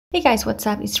Hey guys, what's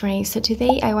up? It's Renee. So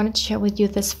today I wanted to share with you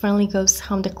this friendly ghost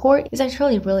home decor. It's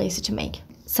actually really easy to make.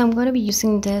 So I'm going to be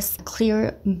using this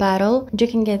clear bottle. You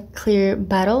can get clear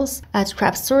bottles at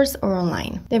craft stores or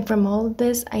online. Then from all of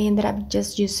this, I ended up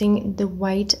just using the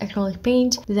white acrylic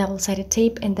paint, the double-sided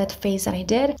tape, and that face that I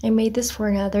did. I made this for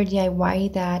another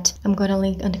DIY that I'm going to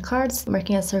link on the cards,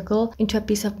 marking a circle into a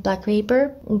piece of black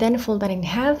paper, then fold that in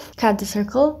half, cut the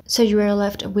circle, so you are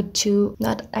left with two,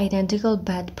 not identical,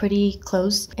 but pretty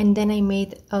close. And then I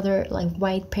made other like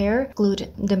white pair,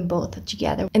 glued them both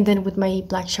together. And then with my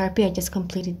black Sharpie, I just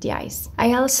completed the eyes.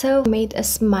 I also made a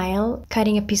smile,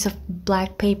 cutting a piece of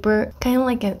black paper, kind of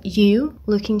like a U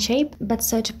looking shape. But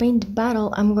so to paint the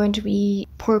bottle, I'm going to be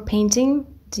pour painting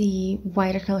the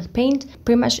white acrylic paint,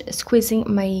 pretty much squeezing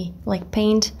my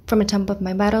paint from the top of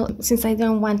my bottle. Since I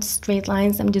don't want straight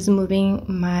lines, I'm just moving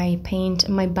my paint,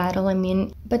 my bottle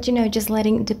but you know, just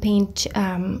letting the paint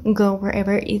go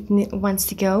wherever it wants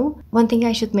to go. One thing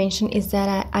I should mention is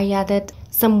that I added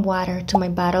some water to my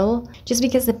bottle just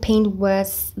because the paint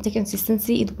was, the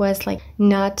consistency, it was like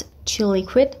not too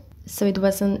liquid, so it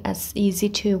wasn't as easy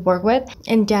to work with.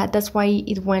 And yeah, that's why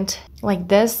it went like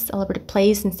this, all over the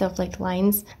place, instead of like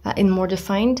lines and more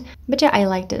defined. But yeah, I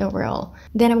liked it overall.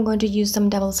 Then I'm going to use some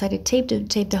double-sided tape to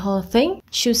tape the whole thing,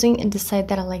 choosing the side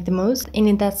that I like the most. And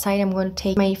in that side, I'm going to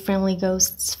take my friendly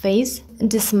ghost's face.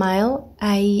 The smile,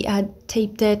 I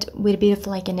taped it with a bit of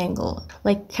like an angle,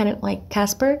 like kind of like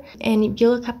Casper. And if you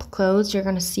look up close, you're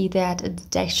gonna see that the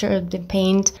texture of the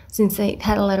paint, since it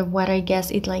had a lot of water, I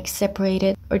guess it like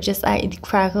separated or just it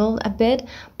crackled a bit.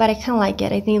 But I kind of like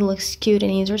it. I think it looks cute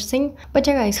and interesting. But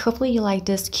yeah guys, hopefully you like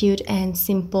this cute and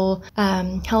simple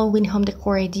Halloween home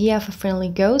decor idea of a friendly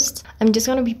ghost. I'm just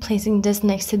gonna be placing this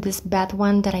next to this bad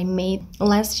one that I made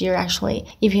last year actually,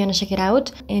 if you wanna check it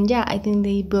out. And yeah, I think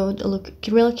they both look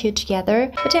really cute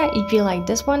together. But yeah, if you like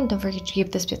this one, don't forget to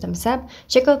give this a thumbs up.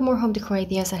 Check out more home decor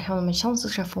ideas I have on my channel,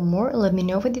 subscribe for more. Let me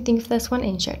know what you think of this one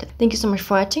and share it. Thank you so much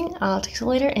for watching. I'll talk to you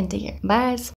later and take care. Bye.